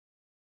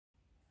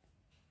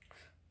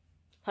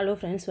Hello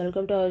friends,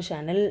 welcome to our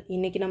channel.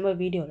 இன்னைக்கு நம்ம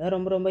வீடியோல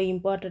ரொம்ப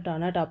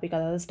இம்பார்ட்டன்ட்டான டாபிக்,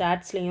 அதாவது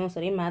ஸ்டாட்ஸ்லயும்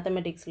சரி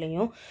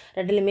மேத்தமெட்டிக்ஸ்லயும்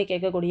ரெண்டுலயுமே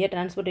கேட்கக்கூடிய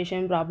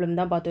டிரான்ஸ்போர்ட்டேஷன் ப்ராப்ளம்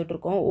தான் பார்த்துட்டு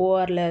இருக்கோம்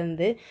ஓஆர்ல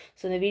இருந்து.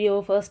 ஸோ இந்த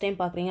வீடியோவை ஃபர்ஸ்ட் டைம்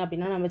பார்க்குறீங்க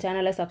அப்படின்னா நம்ம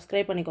சேனலை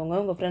சப்ஸ்கிரைப் பண்ணிக்கோங்க,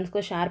 உங்கள்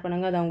ஃப்ரெண்ட்ஸ்க்கு ஷேர்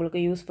பண்ணுங்கள், அது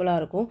அவங்களுக்கு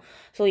யூஸ்ஃபுல்லாக இருக்கும்.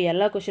 ஸோ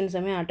எல்லா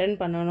கொஷின்ஸுமே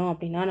அட்டென்ட் பண்ணணும்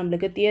அப்படின்னா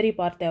நம்மளுக்கு தியரி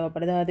பார்ட்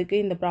தேவைப்படுது. அதுக்கு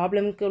இந்த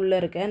ப்ராப்ளம்க்கு உள்ளே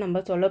இருக்க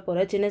நம்ம சொல்ல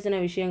போகிற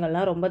சின்ன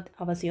விஷயங்கள்லாம் ரொம்ப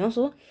அவசியம்.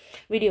 ஸோ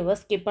வீடியோவை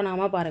ஸ்கிப்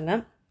பண்ணாமல்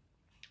பாருங்கள்.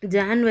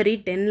 ஜான்வரி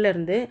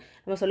 10லேருந்து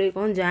நம்ம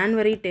சொல்லியிருக்கோம்,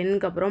 ஜான்வரி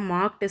 10க்கு அப்புறம்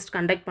மார்க் டெஸ்ட்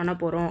கண்டக்ட் பண்ண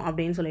போகிறோம்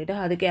அப்படின்னு சொல்லிட்டு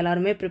அதுக்கு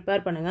எல்லாருமே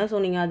ப்ரிப்பேர் பண்ணுங்கள்.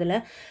 ஸோ நீங்கள்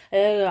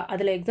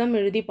அதில் எக்ஸாம்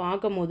எழுதி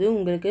பார்க்கும் போது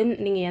உங்களுக்கு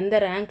நீங்கள்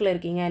எந்த ரேங்க்கில்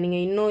இருக்கீங்க,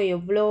 நீங்கள் இன்னும்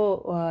எவ்வளோ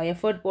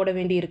எஃபர்ட் போட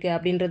வேண்டி இருக்குது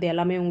அப்படின்றது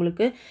எல்லாமே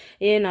உங்களுக்கு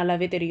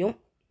நல்லாவே தெரியும்.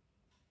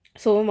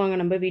 ஸோ வாங்க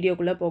நம்ம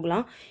வீடியோக்குள்ளே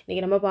போகலாம்.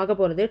 இன்றைக்கி நம்ம பார்க்க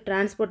போகிறது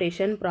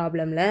டிரான்ஸ்போர்ட்டேஷன்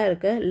ப்ராப்ளமில்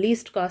இருக்க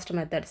least cost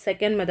method,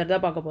 second method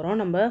தான் பார்க்க போகிறோம்.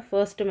 நம்ம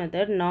first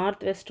method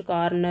north west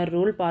corner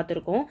rule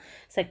பார்த்துருக்கோம்,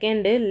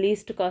 செகண்டு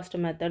லீஸ்ட் காஸ்ட்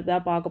மெத்தட்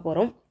தான் பார்க்க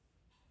போகிறோம்.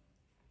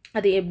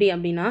 அது எப்படி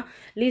அப்படின்னா,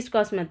 லீஸ்ட்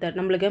காஸ்ட் மெத்தட்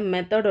நம்மளுக்கு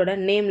மெத்தடோட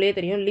நேம்லேயே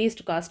தெரியும்.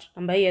 லீஸ்ட் காஸ்ட்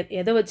நம்ம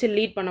எதை வச்சு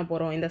லீட் பண்ண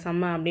போகிறோம் இந்த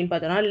சம்மை அப்படின்னு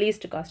பார்த்தோன்னா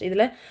லீஸ்ட் காஸ்ட்.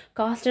 இதில்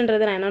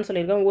காஸ்ட்ன்றது நான் என்னன்னு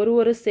சொல்லியிருக்கேன்,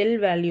 ஒரு செல்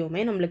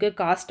வேல்யூமே நம்மளுக்கு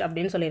காஸ்ட்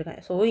அப்படின்னு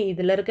சொல்லியிருக்கேன். ஸோ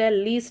இதில் இருக்க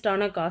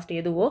லீஸ்டான காஸ்ட்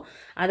எதுவோ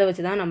அதை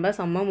வச்சு தான் நம்ம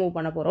சம்மை மூவ்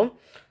பண்ண போகிறோம்.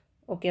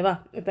 ஓகேவா,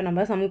 இப்போ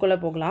நம்ம சம்முக்குள்ளே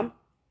போகலாம்.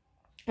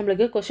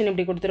 நம்மளுக்கு கொஷின்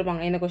இப்படி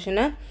கொடுத்துருப்பாங்க, இந்த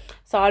கொஷினை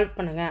சால்வ்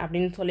பண்ணுங்கள்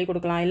அப்படின்னு சொல்லி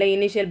கொடுக்கலாம். இல்லை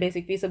இனிஷியல்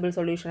பேசிக் ஃபீஸபிள்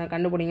சொல்யூஷனை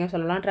கண்டுபிடிங்க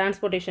சொல்லலாம்,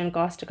 டிரான்ஸ்போர்ட்டேஷன்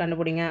காஸ்ட்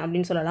கண்டுபிடிங்க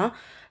அப்படின்னு சொல்லலாம்.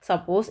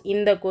 சப்போஸ்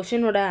இந்த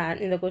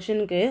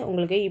கொஷினுக்கு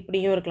உங்களுக்கு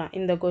இப்படியும் இருக்கலாம்.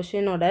 இந்த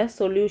கொஷினோட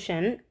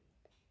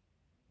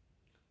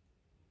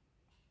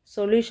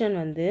சொல்யூஷன்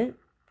வந்து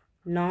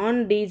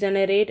நான்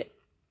டீஜெனரேட்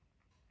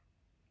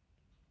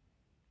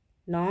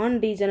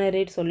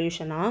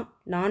சொல்யூஷனா,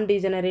 நான்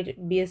டீஜெனரேட்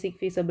பேசிக்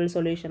ஃபீஸபிள்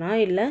சொல்யூஷனா,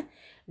 இல்லை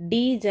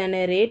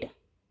டீஜெனரேட்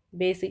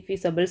பேசிக்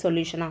ஃபீஸபிள்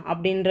சொல்யூஷனா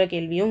அப்படின்ற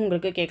கேள்வியும்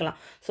உங்களுக்கு கேட்கலாம்.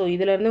 ஸோ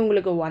இதிலேருந்து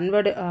உங்களுக்கு ஒன்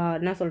வேர்டு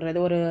என்ன சொல்கிறது,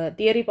 ஒரு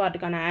தியரி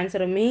பார்ட்டுக்கான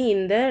ஆன்சருமே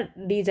இந்த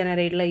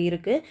டீஜெனரேட்டில்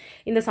இருக்குது.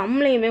 இந்த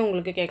சம்லையுமே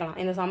உங்களுக்கு கேட்கலாம்,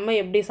 இந்த சம்மை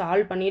எப்படி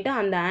சால்வ் பண்ணிவிட்டு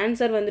அந்த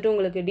ஆன்சர் வந்துட்டு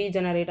உங்களுக்கு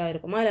டீஜெனரேட்டாக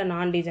இருக்குமா இல்லை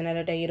நான்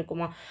டீஜெனரேட்டாக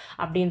இருக்குமா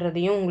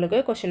அப்படின்றதையும்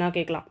உங்களுக்கு கொஷினாக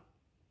கேட்கலாம்.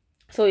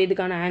 ஸோ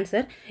இதுக்கான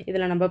ஆன்சர்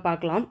இதில் நம்ம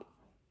பார்க்கலாம்.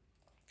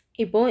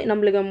 இப்போது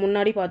நம்மளுக்கு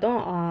முன்னாடி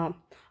பார்த்தோம்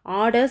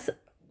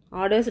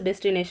ஆர்டர்ஸ்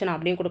டெஸ்டினேஷன்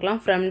அப்படின்னு கொடுக்கலாம்,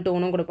 ஃப்ரம்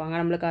டூனும் கொடுப்பாங்க.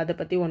 நம்மளுக்கு அதை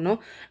பற்றி ஒன்றும்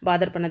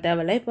பாதர் பண்ண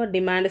தேவையில்லை. இப்போ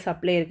டிமாண்டு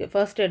சப்ளை இருக்குது.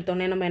 ஃபர்ஸ்ட்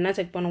எடுத்தோடனே நம்ம என்ன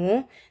செக்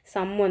பண்ணுவோம்,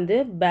 சம் வந்து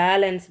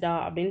பேலன்ஸ்டா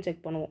அப்படின்னு செக்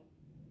பண்ணுவோம்.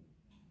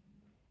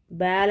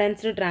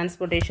 பேலன்ஸ்டு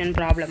டிரான்ஸ்போர்ட்டேஷன்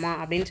ப்ராப்ளமா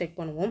அப்படின்னு செக்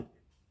பண்ணுவோம்.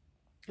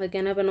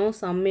 அதுக்கு என்ன பண்ணுவோம்,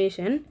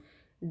 summation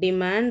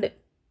demand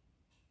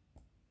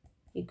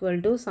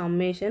equal to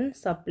summation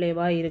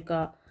சப்ளைவாக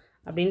இருக்கா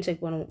அப்படின்னு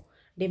செக் பண்ணுவோம்.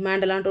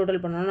 டிமாண்டெல்லாம்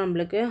டோட்டல் பண்ணோன்னா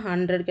நம்மளுக்கு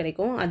 100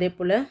 கிடைக்கும், அதே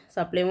போல்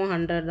சப்ளைவும்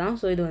 100 தான்.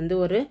 ஸோ இது வந்து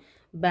ஒரு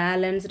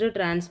balanced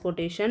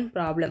transportation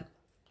problem.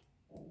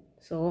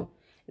 So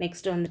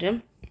next வந்துட்டு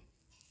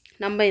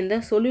நம்ம இந்த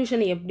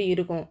சொல்யூஷன் எப்படி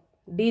இருக்கும்,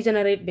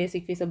 டீஜெனரேட்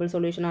பேசிக் ஃபீஸபிள்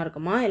சொல்யூஷனாக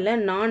இருக்குமா இல்லை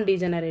நான்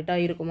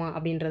டீஜெனரேட்டாக இருக்குமா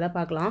அப்படின்றத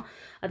பார்க்கலாம்.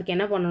 அதுக்கு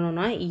என்ன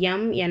பண்ணணும்னா,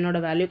 என்னோட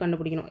வேல்யூ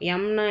கண்டுபிடிக்கணும்.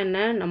 எம்னா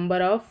என்ன,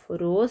 நம்பர் ஆஃப்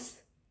ரோஸ்,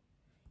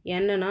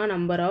 என்னன்னா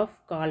நம்பர் ஆஃப்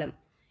காலம்.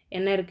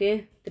 என்ன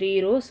இருக்குது, 3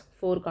 rows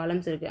 4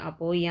 columns இருக்குது.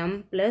 அப்போது m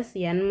 +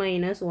 n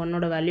 -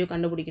 1ஓட வேல்யூ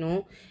கண்டுபிடிக்கணும்.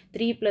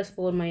 3 +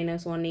 4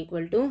 - 1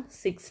 =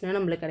 6ன்னு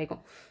நம்மளுக்கு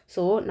கிடைக்கும்.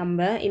 ஸோ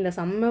நம்ம இந்த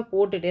சம்மை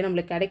போட்டுட்டு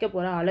நம்மளுக்கு கிடைக்க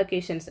போகிற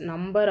அலோகேஷன்ஸ்,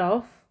 நம்பர்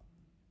ஆஃப்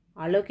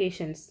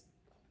அலோகேஷன்ஸ்,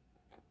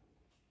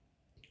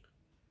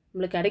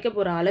 நம்மளுக்கு கிடைக்க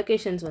போகிற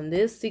அலோகேஷன்ஸ் வந்து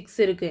 6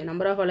 இருக்குது.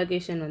 நம்பர் ஆஃப்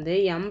அலோகேஷன் வந்து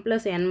m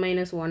 + n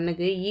 -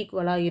 1க்கு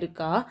ஈக்குவலாக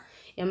இருக்கா,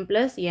 m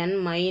 + n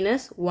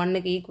 -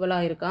 1க்கு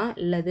ஈக்குவலாக இருக்கா,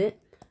 இல்லது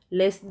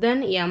less than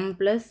m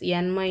plus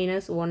n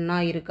minus 1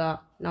 இருக்கா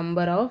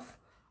நம்பர் ஆஃப்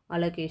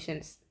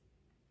அலோகேஷன்ஸ்,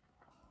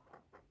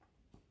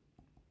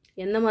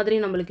 எந்த மாதிரி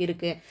நம்மளுக்கு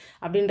இருக்குது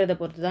அப்படின்றத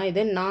பொறுத்து தான்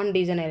இது நான்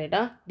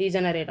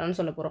டீஜெனரேட்டான்னு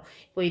சொல்ல போகிறோம்.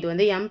 இப்போ இது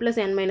வந்து m plus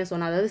n minus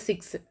 1, அதாவது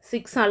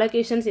 6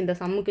 அலோகேஷன்ஸ் இந்த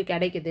சம்முக்கு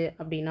கிடைக்குது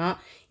அப்படின்னா,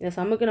 இந்த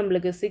சம்முக்கு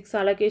நம்மளுக்கு 6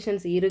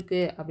 அலோகேஷன்ஸ்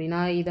இருக்குது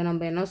அப்படின்னா இதை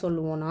நம்ம என்ன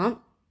சொல்லுவோம்னா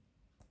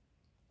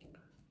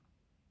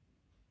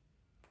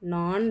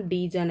நான்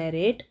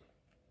டீஜெனரேட்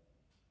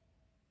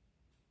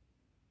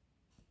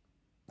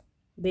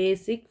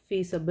பேசிக்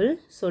ஃபீஸபிள்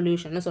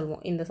சொல்யூஷன்னு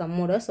சொல்லுவோம். இந்த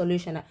சம்மோட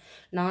சொல்யூஷனை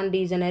நான்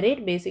டீஜெனரேட்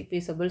பேசிக்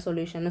ஃபீஸபிள்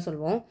சொல்யூஷன்னு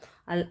சொல்லுவோம்.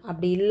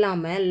 அப்படி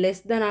இல்லாமல்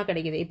லெஸ் தெனாக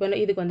கிடைக்கிது. இப்போ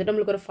இதுக்கு வந்துட்டு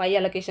நம்மளுக்கு ஒரு 5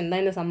 அலோகேஷன்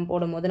தான் இந்த சம்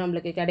போடும்போது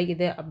நம்மளுக்கு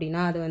கிடைக்குது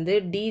அப்படின்னா அது வந்து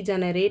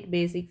டீஜெனரேட்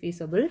பேசிக்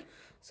ஃபீஸபிள்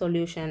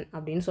சொல்யூஷன்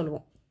அப்படின்னு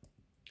சொல்லுவோம்.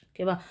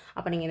 ஓகேவா,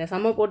 அப்போ நீங்கள் இந்த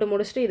சம்மை போட்டு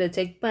முடிச்சுட்டு இதை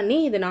செக் பண்ணி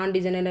இது நான்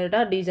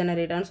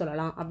டீஜெனரேட்டான்னு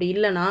சொல்லலாம். அப்படி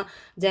இல்லைனா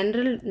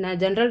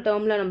ஜென்ரல்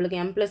டேர்மில் நம்மளுக்கு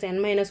m + n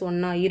 -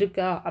 1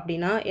 இருக்கா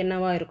அப்படின்னா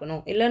என்னவா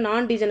இருக்கணும், இல்லை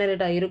நான்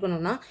டீஜெனரேட்டாக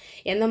இருக்கணும்னா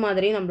எந்த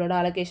மாதிரி நம்மளோட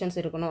அலோகேஷன்ஸ்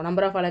இருக்கணும்,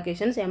 number of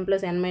allocations m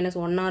 + n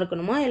 - 1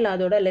 இருக்கணுமா இல்லை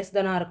அதோட லெஸ்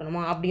தெனாக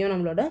இருக்கணுமா அப்படியும்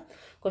நம்மளோட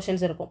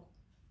கொஷின்ஸ் இருக்கும்.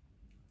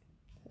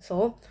 ஸோ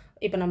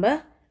இப்போ நம்ம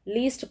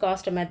லீஸ்ட்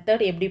காஸ்ட்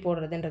மெத்தட் எப்படி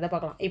போடுறதுன்றதை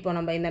பார்க்கலாம். இப்போ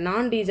நம்ம இந்த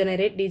நான்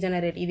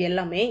டீஜெனரேட் இது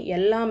எல்லாமே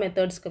எல்லா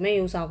மெத்தட்ஸ்க்குமே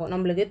யூஸ் ஆகும்.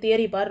 நம்மளுக்கு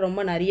தியரி பார்ட்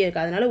ரொம்ப நிறைய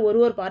இருக்குது, அதனால்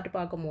ஒரு பார்ட்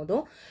பார்க்கும்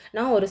போதும்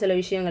நான் ஒரு சில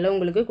விஷயங்களை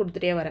உங்களுக்கு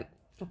கொடுத்துட்டே வரேன்.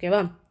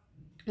 ஓகேவா,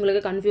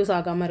 உங்களுக்கு கன்ஃபியூஸ்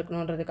ஆகாமல்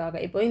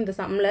இருக்கணுன்றதுக்காக. இப்போ இந்த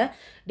சம்மில்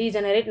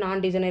டீஜெனரேட்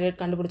நான் டீஜெனரேட்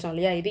கண்டுபிடிச்சோம்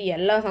இல்லையா, இது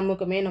எல்லா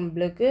சம்முக்குமே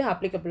நம்மளுக்கு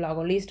அப்ளிகபிள்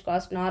ஆகும். Least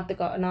cost,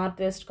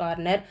 north west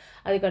corner,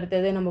 அதுக்கு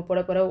அடுத்தது நம்ம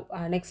போட போகிற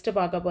நெக்ஸ்ட்டு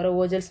பார்க்க போகிற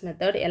ஓஜல்ஸ்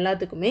மெத்தட்,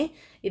 எல்லாத்துக்குமே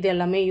இது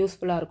எல்லாமே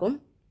யூஸ்ஃபுல்லாக இருக்கும்.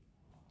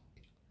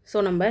 ஸோ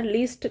நம்ம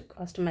லீஸ்ட்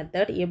காஸ்ட்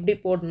மெத்தட் எப்படி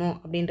போடணும்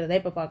அப்படின்றத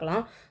இப்போ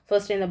பார்க்கலாம்.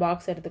 ஃபர்ஸ்ட் இந்த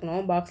பாக்ஸ்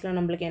எடுத்துக்கணும். பாக்ஸில்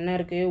நம்மளுக்கு என்ன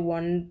இருக்குது,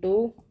 1 2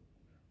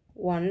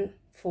 1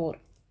 4.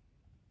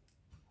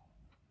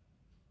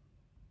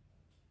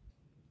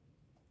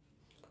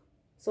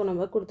 ஸோ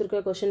நம்ம கொடுத்துருக்க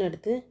கொஷின்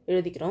எடுத்து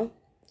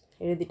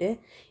எழுதிட்டு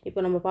இப்போ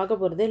நம்ம பார்க்க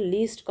போகிறது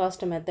லீஸ்ட்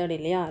காஸ்ட் மெத்தட்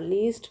இல்லையா.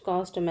 லீஸ்ட்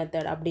காஸ்ட்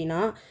மெத்தட்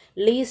அப்படின்னா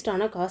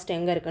லீஸ்டான காஸ்ட்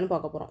எங்கே இருக்குன்னு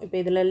பார்க்க போகிறோம். இப்போ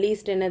இதில்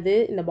லீஸ்ட் என்னது,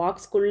 இந்த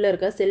பாக்ஸ்க்குள்ளே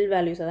இருக்க செல்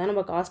வேல்யூஸ், அதான்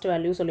நம்ம காஸ்ட்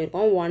வேல்யூ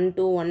சொல்லியிருக்கோம். 1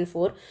 2 1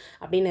 4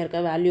 அப்படின்னு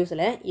இருக்க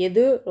வேல்யூஸில்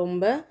எது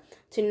ரொம்ப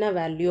சின்ன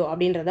வேல்யூ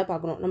அப்படின்றத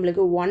பார்க்கணும்.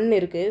 நம்மளுக்கு 1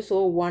 இருக்குது. ஸோ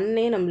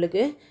 1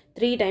 நம்மளுக்கு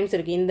 3 டைம்ஸ்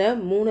இருக்குது. இந்த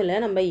 3ல்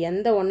நம்ம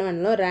எந்த ஒன்று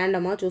வேணாலும்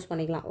ரேண்டமாக சூஸ்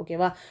பண்ணிக்கலாம்.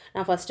 ஓகேவா,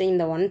 நான் ஃபஸ்ட்டு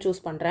இந்த 1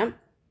 சூஸ் பண்ணுறேன்.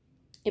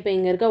 இப்போ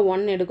இங்கே இருக்க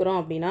 1 எடுக்கிறோம்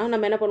அப்படின்னா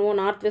நம்ம என்ன பண்ணுவோம்,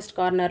 நார்த் வெஸ்ட்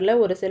கார்னரில்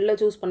ஒரு செல்லை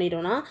சூஸ்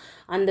பண்ணிட்டோன்னா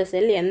அந்த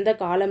செல் எந்த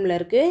காலமில்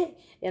இருக்குது,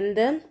 எந்த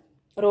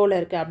ரோவில்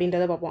இருக்குது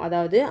அப்படின்றத பார்ப்போம்.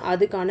 அதாவது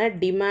அதுக்கான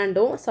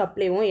டிமாண்டும்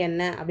சப்ளைவும்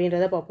என்ன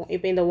அப்படின்றத பார்ப்போம்.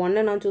 இப்போ இந்த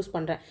 1 நான் சூஸ்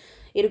பண்ணுறேன்.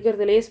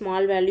 இருக்கிறதுலே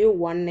ஸ்மால் வேல்யூ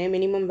 1,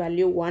 மினிமம்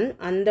வேல்யூ 1,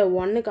 அந்த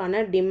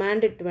 1க்கான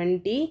டிமாண்டு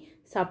 20,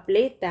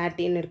 சப்ளை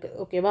 13 இருக்குது.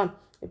 ஓகேவா,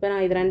 இப்போ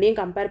நான் இது ரெண்டையும்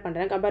கம்பேர்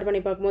பண்ணுறேன். கம்பேர்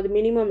பண்ணி பார்க்கும்போது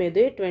மினிமம்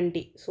எது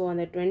 20. ஸோ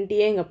அந்த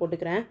 20யே இங்கே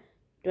போட்டுக்கிறேன்.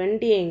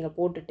 20யை இங்கே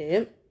போட்டுட்டு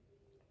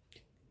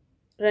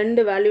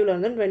ரெண்டு வேல்யூவில்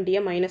வந்து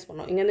 20யை மைனஸ்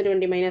பண்ணோம். இங்கேருந்து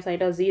 20 மைனஸ்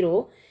ஆகிட்டா 0,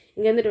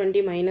 இங்கேருந்து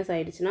 20 மைனஸ்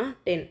ஆகிடுச்சுன்னா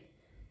 10.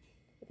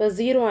 இப்போ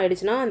 0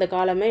 ஆகிடுச்சுன்னா அந்த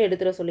காலமே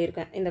எடுத்துகிற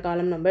சொல்லியிருக்கேன். இந்த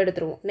காலம் நம்ம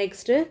எடுத்துருவோம்.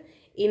 நெக்ஸ்ட்டு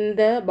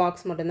இந்த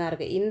பாக்ஸ் மட்டும்தான்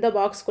இருக்குது. இந்த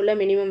பாக்ஸ்க்குள்ளே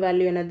மினிமம்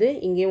வேல்யூ என்னது,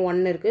 இங்கேயும்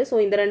 1 இருக்குது. ஸோ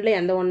இந்த ரெண்டில்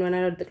எந்த 1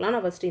 வேணாலும் எடுத்துக்கலாம்.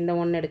 நான் ஃபஸ்ட்டு இந்த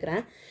 1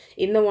 எடுக்கிறேன்.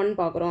 இந்த 1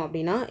 பார்க்குறோம்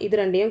அப்படின்னா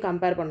இது ரெண்டையும்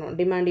கம்பேர் பண்ணணும்,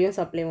 டிமாண்டையும்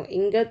சப்ளையும்.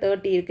 இங்கே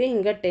 30 இருக்குது,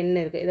 இங்கே 10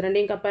 இருக்குது. இது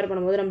ரெண்டையும் கம்பேர்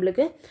பண்ணும்போது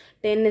நம்மளுக்கு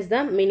 10 இஸ்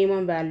த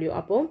மினிமம் வேல்யூ.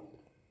 அப்போது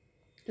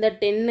இந்த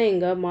 10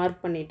 இங்கே மார்க்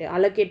பண்ணிவிட்டு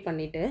அலோகேட்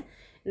பண்ணிவிட்டு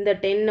இந்த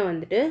 10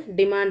 வந்துட்டு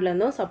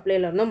டிமாண்ட்லேருந்தும்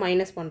சப்ளைலேருந்தும்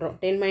மைனஸ் பண்ணுறோம்.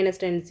 10 மைனஸ்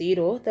 10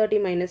 0, 30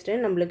 மைனஸ்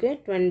 10 நம்மளுக்கு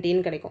 20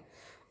 கிடைக்கும்.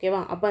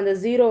 ஓகேவா, அப்போ அந்த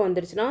 0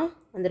 வந்துருச்சுன்னா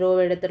அந்த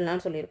ரோவை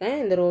எடுத்துடலான்னு சொல்லியிருக்கேன்.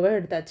 இந்த ரோவை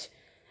எடுத்தாச்சு.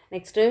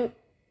 நெக்ஸ்ட்டு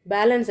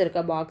பேலன்ஸ்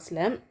இருக்க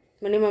பாக்ஸில்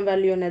மினிமம்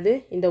வேல்யூ என்னது,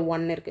 இந்த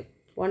 1 இருக்குது.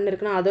 1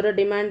 இருக்குன்னா அதோட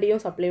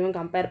டிமாண்டையும் சப்ளையும்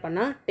கம்பேர்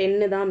பண்ணால்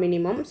 10 தான்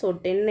மினிமம். ஸோ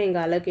 10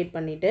 இங்கே அலோகேட்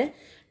பண்ணிவிட்டு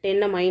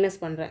 10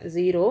 மைனஸ் பண்ணுறேன்.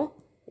 0,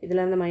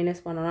 இதிலேருந்து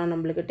மைனஸ் பண்ணோன்னா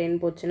நம்மளுக்கு 10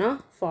 போச்சுன்னா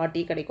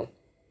 40 கிடைக்கும்.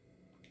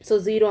 ஸோ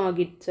 0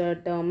 ஆகிடுச்ச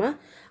டேர்மை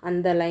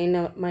அந்த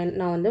லைனை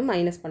நான் வந்து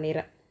மைனஸ்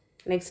பண்ணிடுறேன்.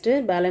 நெக்ஸ்ட்டு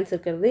பேலன்ஸ்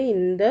இருக்கிறது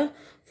இந்த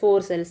 4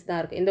 செல்ஸ் தான்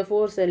இருக்குது. இந்த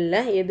 4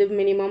 செல்லில் எது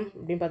மினிமம்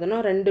அப்படின்னு பார்த்தோன்னா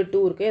 2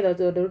 2 இருக்குது.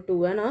 ஏதாவது ஒரு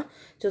 2வை நான்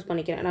சூஸ்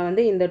பண்ணிக்கிறேன். நான்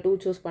வந்து இந்த 2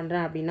 சூஸ்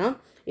பண்ணுறேன் அப்படின்னா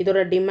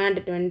இதோட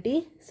டிமாண்ட் 20,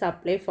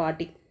 சப்ளை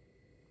 40.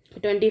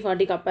 20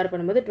 40 கம்பேர்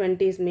பண்ணும்போது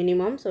 20 இஸ்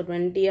மினிமம். ஸோ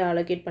 20யை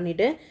அலோகேட்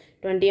பண்ணிவிட்டு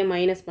 20யை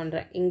மைனஸ்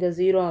பண்ணுறேன். இங்கே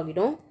 0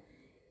 ஆகிடும்,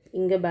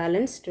 இங்கே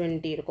பேலன்ஸ்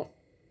 20 இருக்கும்.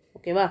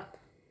 ஓகேவா,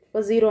 இப்போ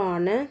 0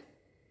 ஆன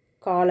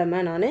காலமை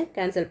நான்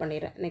கேன்சல்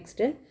பண்ணிடுறேன்.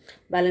 நெக்ஸ்ட்டு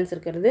பேலன்ஸ்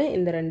இருக்கிறது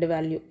இந்த 2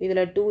 வேல்யூ.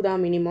 இதில் 2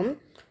 தான் மினிமம்.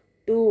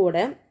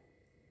 2ஓட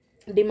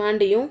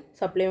டிமாண்டையும்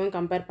சப்ளையும்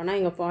கம்பேர் பண்ணால்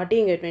இங்கே 40,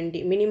 இங்கே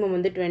 20. மினிமம்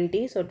வந்து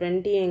 20. ஸோ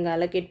 20யை இங்கே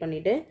அலோகேட்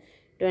பண்ணிவிட்டு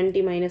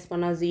 20 மைனஸ்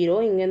பண்ணால் 0,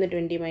 இங்கேருந்து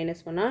 20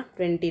 மைனஸ் பண்ணால்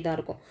 20 தான்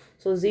இருக்கும்.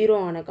 ஸோ 0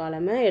 ஆன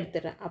காலமை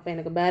எடுத்துடுறேன். அப்போ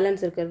எனக்கு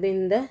பேலன்ஸ் இருக்கிறது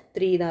இந்த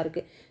 3 தான்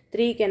இருக்குது.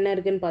 3க்கு என்ன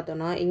இருக்குதுன்னு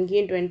பார்த்தோன்னா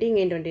இங்கேயும் 20,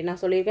 இங்கேயும் 20. நான்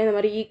சொல்லியிருக்கேன் இந்த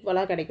மாதிரி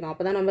ஈக்குவலாக கிடைக்கணும்.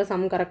 அப்போ தான் நம்ம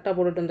சம் கரெக்டாக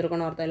போட்டுட்டு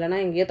வந்துருக்கோன்னு அர்த்தம், இல்லைனா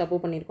எங்கேயோ தப்பு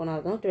பண்ணியிருக்கோன்னு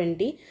அர்த்தம்.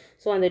 20.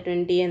 ஸோ அந்த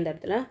 20யை இந்த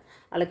இடத்துல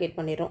அலோகேட்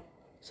பண்ணிடுறோம்.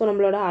 ஸோ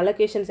நம்மளோட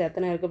அலோகேஷன்ஸ்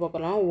எத்தனை இருக்குது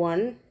பார்க்கலாம்.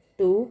 1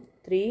 2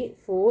 3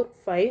 4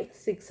 5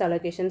 6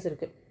 அலோகேஷன்ஸ்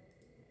இருக்குது.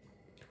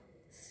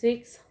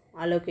 6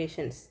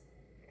 அலோகேஷன்ஸ்.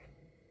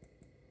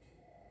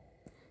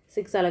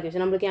 6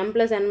 அலோகேஷன். நம்மளுக்கு m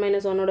 + n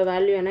 - 1ஓட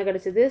வேல்யூ என்ன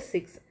கிடச்சிது,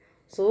 6.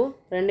 ஸோ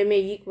ரெண்டுமே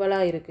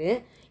ஈக்குவலாக இருக்குது.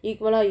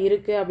 ஈக்குவலாக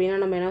இருக்குது அப்படின்னா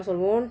நம்ம என்ன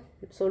சொல்வோம்,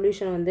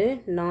 சொல்யூஷன் வந்து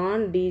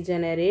நான்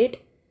டீஜெனரேட்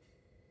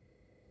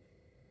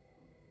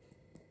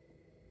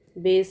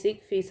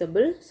பேசிக்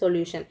ஃபீஸபிள்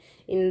சொல்யூஷன்.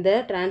 இந்த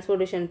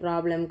டிரான்ஸ்போர்ட்டேஷன்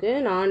ப்ராப்ளம்க்கு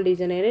நான்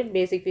டீஜெனரேட்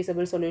பேசிக்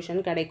ஃபீஸபிள்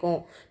சொல்யூஷன் கிடைக்கும்.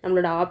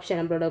 நம்மளோட ஆப்ஷன்,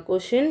 நம்மளோட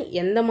கொஷின்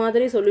எந்த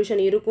மாதிரி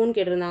சொல்யூஷன் இருக்குன்னு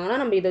கேட்டிருந்தாங்கன்னா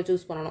நம்ம இதை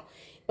சூஸ் பண்ணணும்.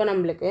 இப்போ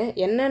நம்மளுக்கு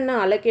என்னென்ன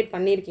அலோகேட்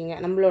பண்ணியிருக்கீங்க,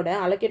 நம்மளோட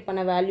அலோகேட்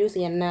பண்ண வேல்யூஸ்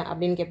என்ன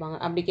அப்படின்னு கேட்பாங்க.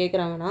 அப்படி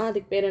கேட்குறாங்கன்னா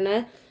அதுக்கு பேர் என்ன,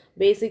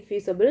 பேசிக்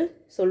ஃபீஸபிள்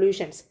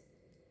சொல்யூஷன்ஸ்.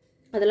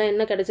 அதெல்லாம்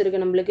என்ன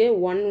கிடச்சிருக்கு நம்மளுக்கு,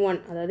 1 1,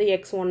 அதாவது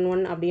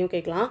x11 அப்படியும்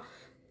கேட்கலாம்.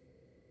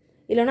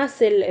 இல்லைனா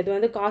செல், இது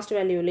வந்து காஸ்ட்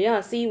வேல்யூ இல்லையா,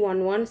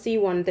 C11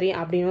 C13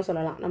 அப்படின்னும்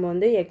சொல்லலாம். நம்ம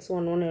வந்து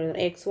x11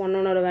 எழுதுறோம்.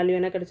 x11ஓட வேல்யூ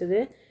என்ன கிடச்சிது,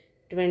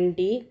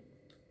 20,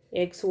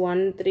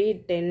 x13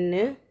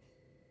 10,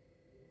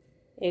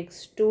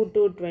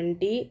 x22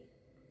 20,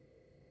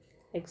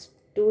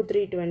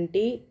 x23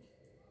 20,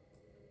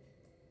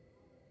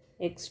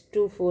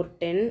 x24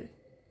 10,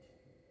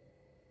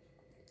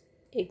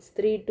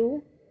 x32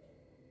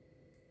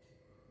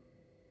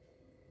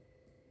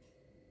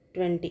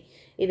 20.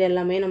 இது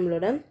எல்லாமே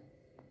நம்மளோட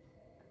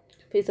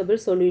feasible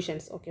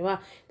solutions. ஓகேவா?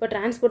 இப்போ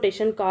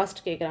டிரான்ஸ்போர்ட்டேஷன் காஸ்ட்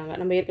கேட்குறாங்க.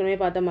 நம்ம ஏற்கனவே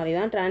பார்த்த மாதிரி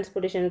தான்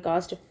டிரான்ஸ்போர்ட்டேஷன்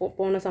காஸ்ட்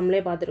போன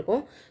சம்லேயே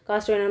பார்த்துருக்கோம்.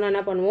 காஸ்ட் வேணும்னா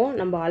என்ன பண்ணுவோம்,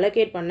 நம்ம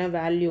அலோகேட் பண்ண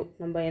வேல்யூ,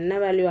 நம்ம என்ன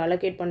வேல்யூ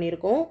அலோகேட்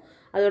பண்ணியிருக்கோம்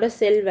அதோட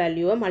செல்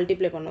வேல்யூவை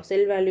மல்டிப்ளை பண்ணோம்.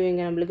 செல் வேல்யூ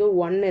இங்கே நம்மளுக்கு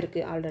 1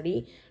 இருக்குது ஆல்ரெடி.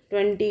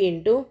 20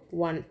 into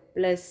 1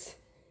 ப்ளஸ்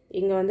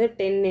இங்கே வந்து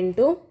 10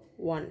 into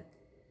 1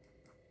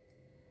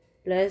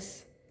 plus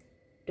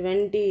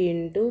 20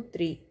 into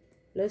 3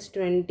 plus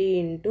 20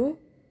 into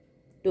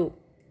 2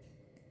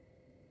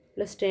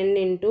 plus 10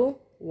 into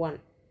 1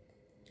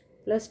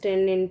 plus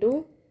 10 into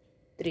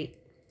 3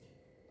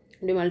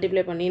 இப்படி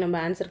மல்டிப்ளை பண்ணி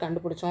நம்ம ஆன்சர்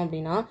கண்டுபிடிச்சோம்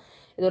அப்படின்னா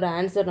இதோட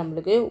ஆன்சர்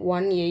நம்மளுக்கு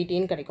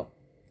 118 கிடைக்கும்.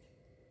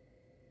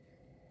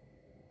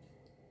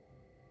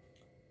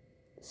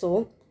 ஸோ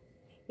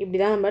இப்படி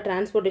தான் நம்ம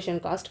டிரான்ஸ்போர்ட்டேஷன்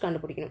காஸ்ட்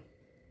கண்டுபிடிக்கணும்.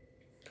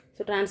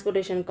 ஸோ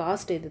டிரான்ஸ்போர்ட்டேஷன்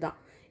காஸ்ட் இது தான்.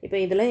 இப்போ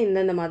இதில்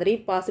இந்தந்த மாதிரி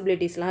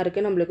பாசிபிலிட்டிஸ்லாம்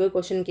இருக்குது நம்மளுக்கு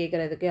கொஷின்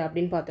கேட்குறதுக்கு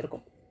அப்படின்னு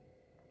பார்த்துருக்கோம்.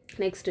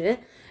 நெக்ஸ்ட்டு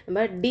நம்ம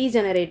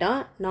டீஜெனரேட்டா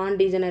நான்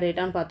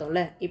டீஜெனரேட்டான்னு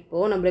பார்த்தோம்ல.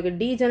 இப்போது நம்மளுக்கு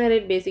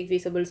டீஜெனரேட் பேசிக்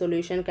ஃபீஸபிள்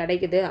சொல்யூஷன்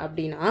கிடைக்குது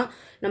அப்படின்னா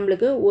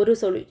நம்மளுக்கு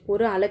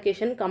ஒரு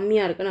அலோகேஷன்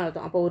கம்மியாக இருக்குன்னு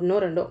அர்த்தம். அப்போ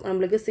இன்னும் ரெண்டோ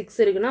நம்மளுக்கு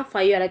 6 இருக்குன்னா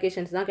 5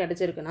 அலோகேஷன்ஸ் தான்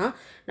கிடச்சிருக்குன்னா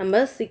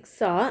நம்ம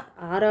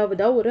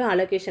 6ஆவதாக ஒரு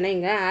அலோகேஷனை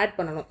இங்கே ஆட்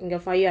பண்ணணும். இங்கே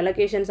 5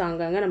 அலோகேஷன்ஸ்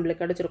அங்கங்கே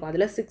நம்மளுக்கு கிடச்சிருக்கும்.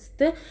 அதில்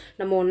 6th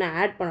நம்ம ஒன்று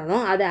ஆட்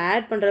பண்ணணும். அதை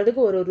ஆட்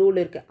பண்ணுறதுக்கு ஒரு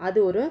ரூல் இருக்குது. அது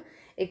ஒரு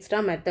எக்ஸ்ட்ரா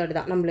மெத்தட்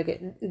தான். நம்மளுக்கு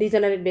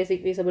டீஜெனரேட்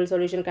பேசிக் ஃபீஸபிள்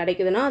சொல்யூஷன்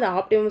கிடைக்குதுன்னா அது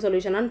ஆப்டிமம்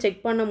சொல்யூஷனான்னு செக்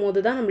பண்ணும் போது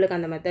தான் நம்மளுக்கு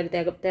அந்த மெத்தட்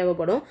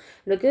தேவைப்படும்.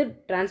 நம்மளுக்கு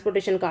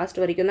டிரான்ஸ்போர்ட்டேஷன் காஸ்ட்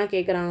வரைக்கும் தான்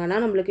கேட்குறாங்கன்னா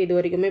நம்மளுக்கு இது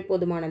வரைக்குமே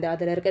போதுமானது.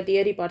 அதில் இருக்க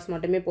தியரி பார்ட்ஸ்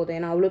மட்டுமே போதும்.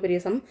 ஏன்னா அவ்வளோ பெரிய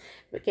சம்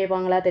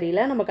கேட்பாங்களா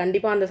தெரியல. நம்ம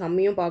கண்டிப்பாக அந்த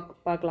சம்மையும்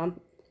பார்க்கலாம்.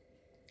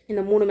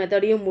 இந்த 3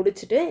 மெத்தடையும்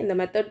முடிச்சுட்டு இந்த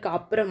மெத்தட்க்கு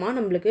அப்புறமா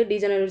நம்மளுக்கு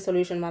டீஜெனரேட்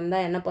சொல்யூஷன்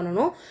வந்தால் என்ன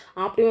பண்ணணும்,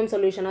 ஆப்டிமம்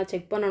சொல்யூஷனாக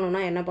செக்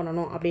பண்ணணும்னா என்ன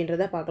பண்ணணும்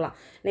அப்படின்றத பார்க்கலாம்.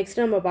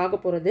 நெக்ஸ்ட் நம்ம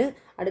பார்க்க போகிறது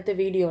அடுத்த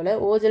வீடியோவில்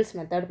ஓஜல்ஸ்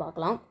மெத்தட்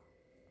பார்க்கலாம்.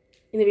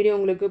 இந்த வீடியோ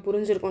உங்களுக்கு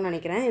புரிஞ்சிருக்கும்னு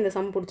நினைக்கிறேன். இந்த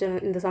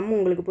சம்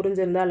உங்களுக்கு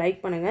புரிஞ்சிருந்தால்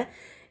லைக் பண்ணுங்கள்.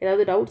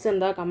 ஏதாவது டவுட்ஸ்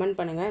இருந்தால் கமெண்ட்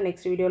பண்ணுங்கள்.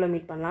 நெக்ஸ்ட் வீடியோவில்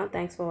மீட் பண்ணலாம்.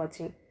 தேங்க்ஸ் ஃபார்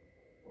வாட்சிங்.